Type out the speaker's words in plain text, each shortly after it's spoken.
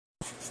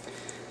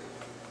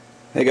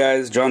Hey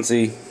guys, John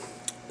C.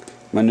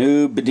 My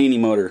new Bedini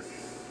motor.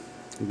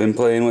 I've been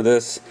playing with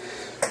this.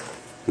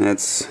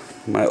 That's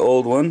my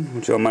old one,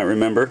 which y'all might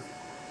remember,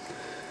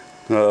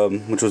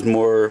 which was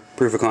more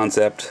proof of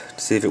concept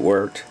to see if it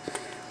worked.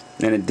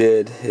 And it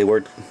did. It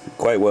worked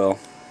quite well.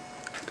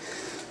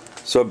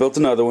 So I built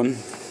another one.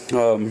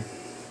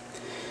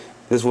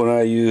 This one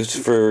I used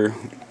for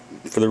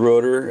the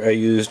rotor. I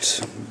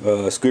used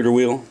a scooter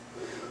wheel.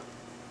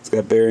 It's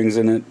got bearings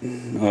in it.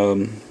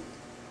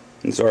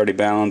 It's already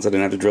balanced. I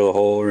didn't have to drill a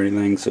hole or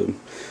anything, so it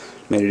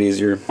made it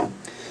easier.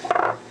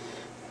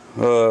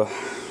 And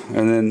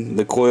then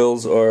the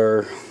coils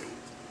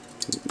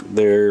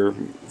they're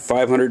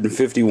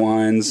 550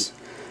 winds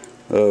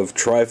of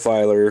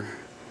tri-filar,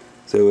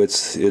 so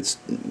it's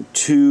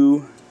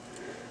 2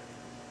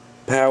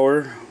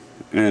 power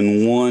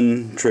and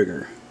 1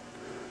 trigger.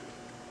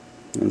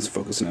 Let's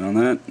focus in on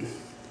that.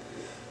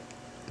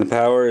 The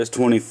power is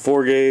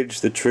 24 gauge,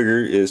 the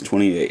trigger is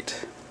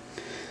 28.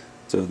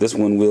 So this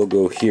one will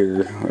go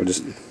here.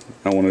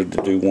 I wanted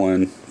to do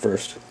one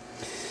first.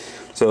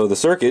 So the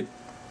circuit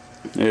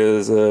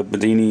is a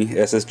Bedini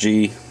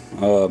SSG,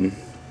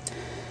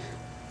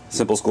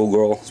 Simple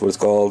Schoolgirl is what it's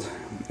called,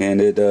 and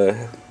it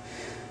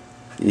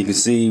you can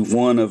see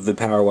one of the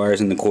power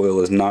wires in the coil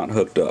is not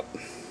hooked up.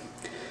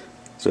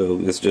 So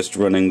it's just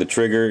running the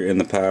trigger and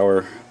the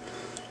power.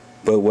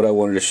 But what I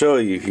wanted to show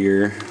you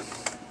here,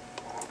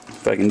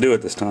 if I can do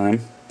it this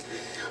time,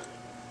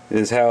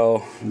 is how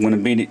when a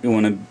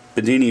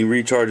Bedini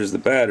recharges the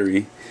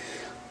battery,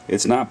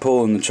 it's not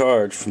pulling the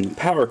charge from the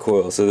power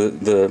coil, so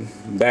the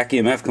back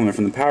EMF coming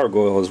from the power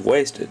coil is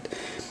wasted.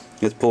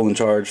 It's pulling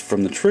charge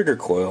from the trigger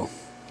coil,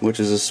 which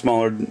is a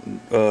smaller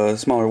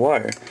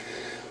wire.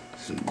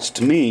 So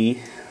to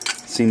me,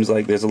 it seems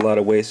like there's a lot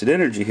of wasted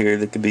energy here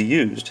that could be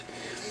used.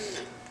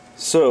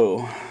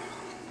 So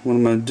what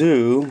I'm going to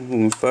do, I'm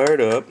going to fire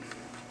it up.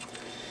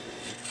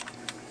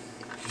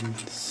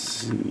 Let's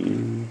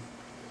see.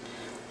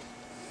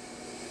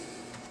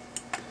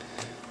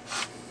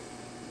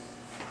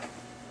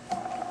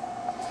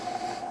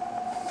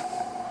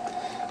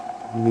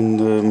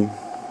 And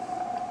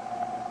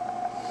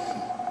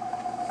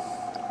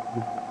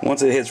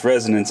once it hits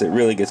resonance, it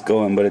really gets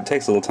going, but it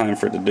takes a little time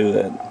for it to do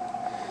that.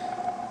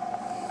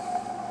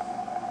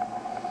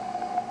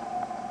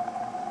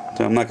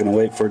 So I'm not going to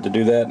wait for it to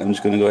do that. I'm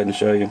just going to go ahead and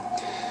show you.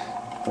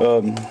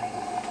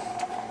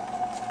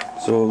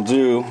 So what I'll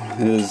do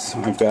is,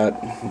 I've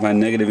got my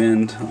negative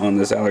end on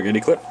this alligator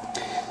clip.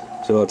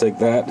 So I'll take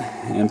that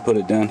and put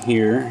it down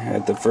here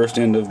at the first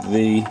end of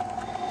the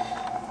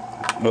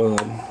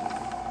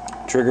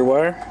trigger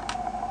wire.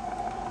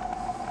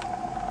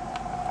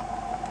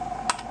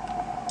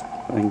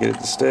 I can get it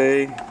to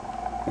stay.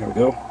 There we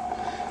go.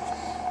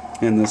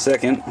 And the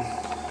second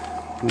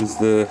is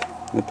the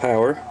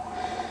power.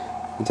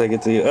 I'll take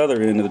it to the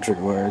other end of the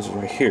trigger wires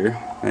right here,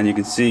 and you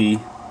can see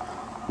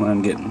what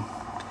I'm getting.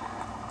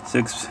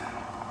 6.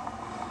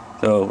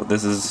 So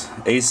this is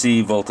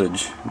AC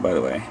voltage, by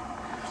the way.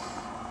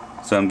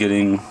 So I'm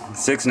getting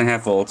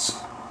 6.5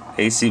 volts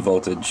AC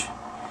voltage.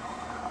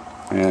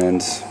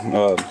 And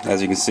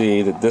as you can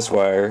see, that this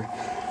wire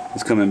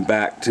is coming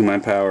back to my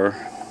power,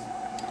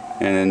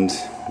 and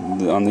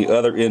on the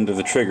other end of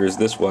the trigger is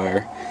this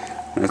wire,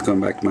 and it's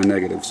coming back to my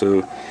negative.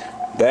 So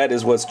that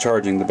is what's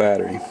charging the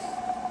battery.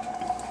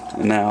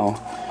 And now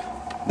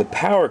the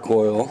power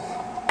coil,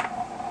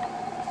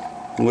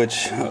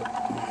 which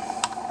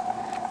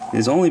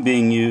is only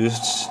being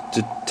used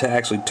to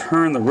actually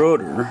turn the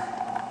rotor,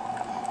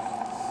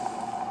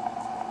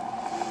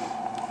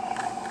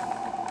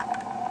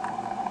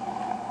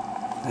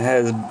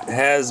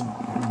 has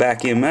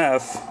back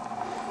EMF,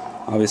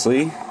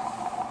 obviously,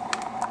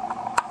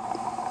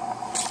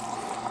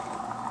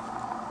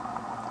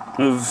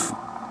 of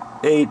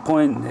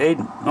 8.8,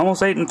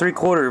 almost 8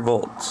 3/4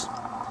 volts,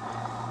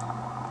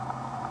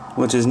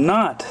 which is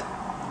not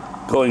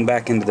going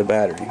back into the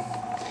battery.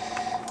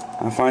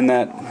 I find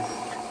that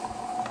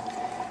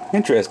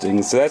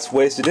interesting. So that's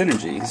wasted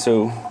energy.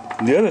 So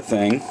the other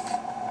thing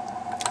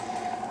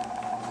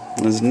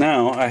is,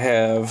 now I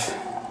have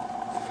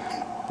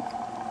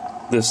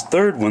this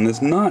third one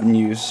that's not in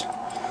use,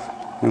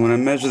 and when I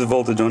measure the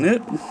voltage on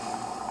it,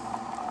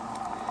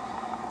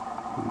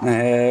 I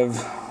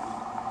have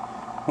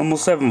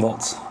almost 7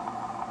 volts.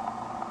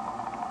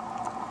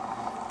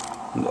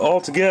 And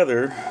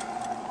altogether,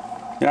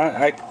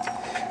 I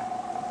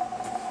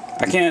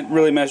can't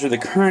really measure the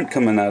current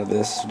coming out of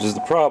this, which is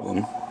the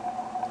problem.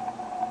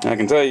 I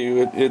can tell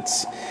you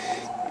it's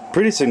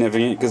pretty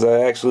significant, because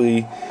I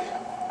actually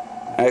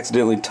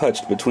accidentally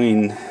touched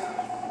between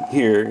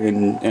here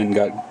and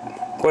got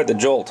quite the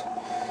jolt.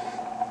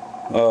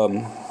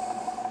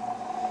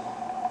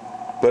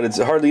 But it's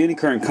hardly any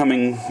current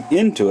coming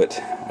into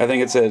it. I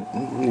think it's at,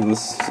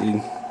 let's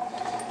see.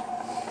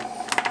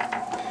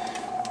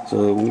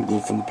 So we'll go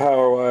from the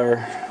power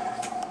wire.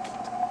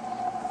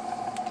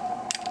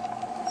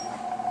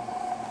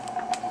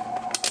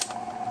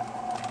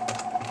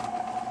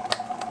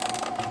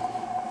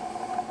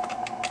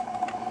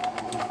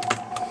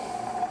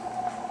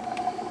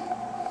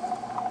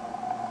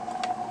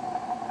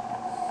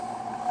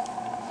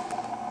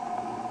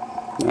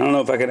 I don't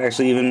know if I could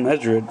actually even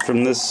measure it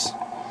from this.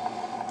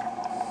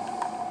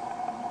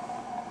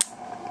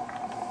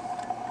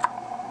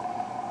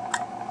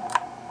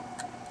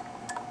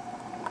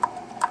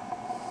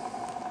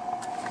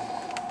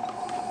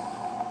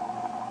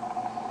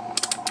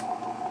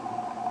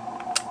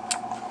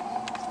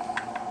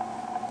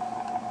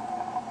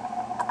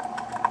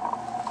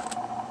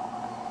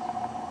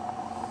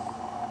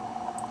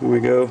 Here we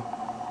go.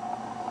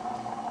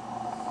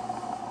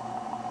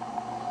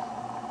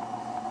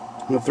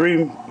 The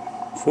 3-4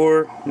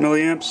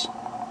 milliamps.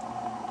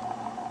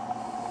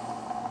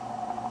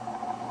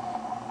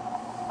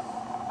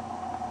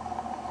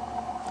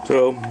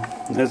 So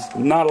there's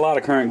not a lot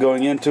of current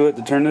going into it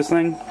to turn this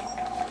thing.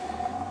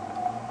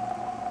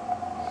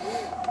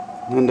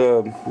 And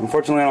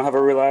unfortunately I don't have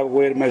a reliable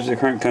way to measure the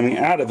current coming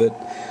out of it,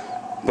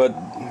 but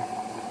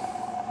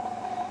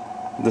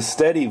the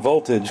steady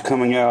voltage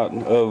coming out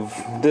of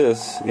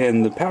this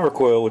and the power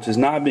coil, which is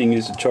not being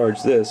used to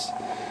charge this,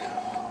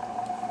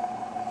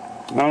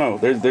 I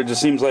don't know, there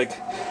just seems like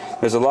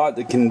there's a lot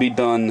that can be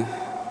done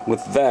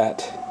with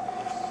that.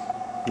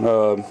 You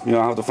know,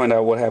 I'll have to find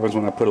out what happens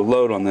when I put a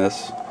load on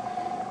this.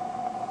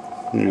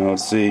 You know,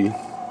 let's see.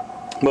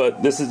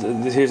 But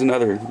here's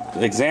another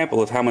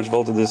example of how much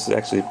voltage this is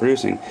actually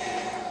producing.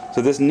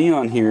 So this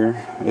neon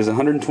here is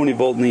 120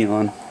 volt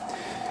neon.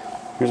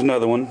 Here's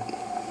another one.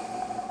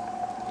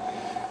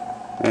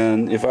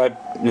 And if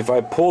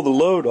I pull the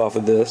load off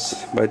of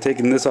this by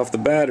taking this off the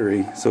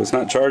battery, so it's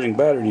not charging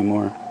battery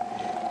anymore,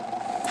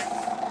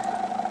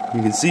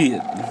 you can see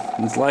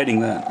it's lighting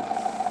that.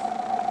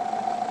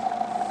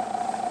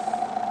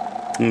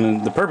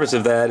 And the purpose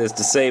of that is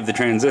to save the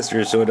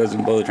transistor so it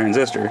doesn't blow the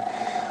transistor.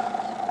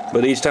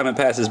 But each time it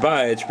passes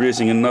by, it's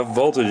producing enough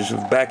voltage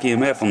of back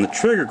EMF on the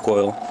trigger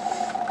coil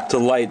to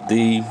light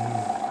the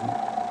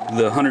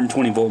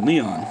 120 volt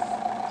neon.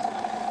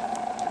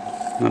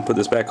 I'll put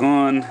this back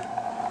on,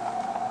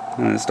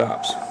 and it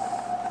stops.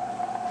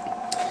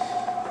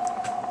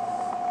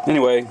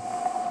 Anyway,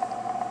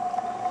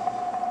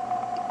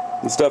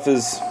 this stuff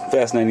is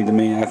fascinating to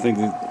me. I think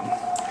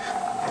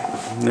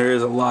that there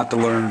is a lot to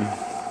learn.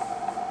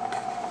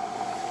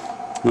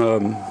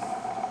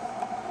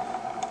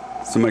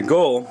 So my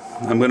goal,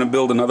 I'm going to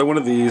build another one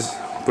of these,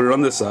 put it on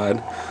this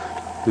side,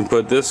 and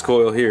put this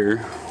coil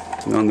here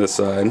on this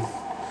side,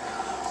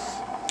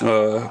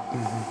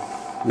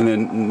 and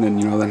then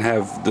you know, then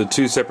have the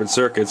two separate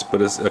circuits,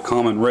 but it's a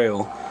common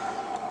rail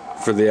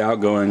for the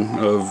outgoing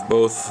of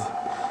both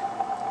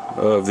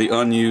of the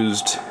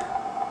unused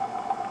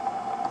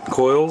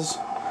coils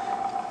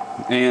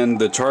and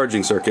the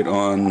charging circuit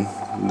on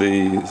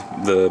the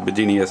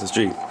Bedini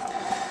SSG.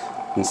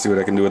 We'll see what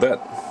I can do with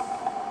that.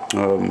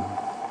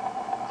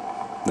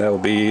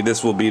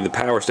 This will be the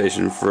power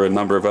station for a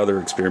number of other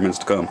experiments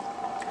to come.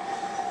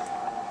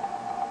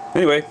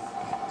 Anyway,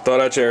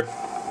 thought I'd share.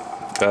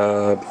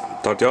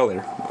 Talk to y'all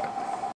later.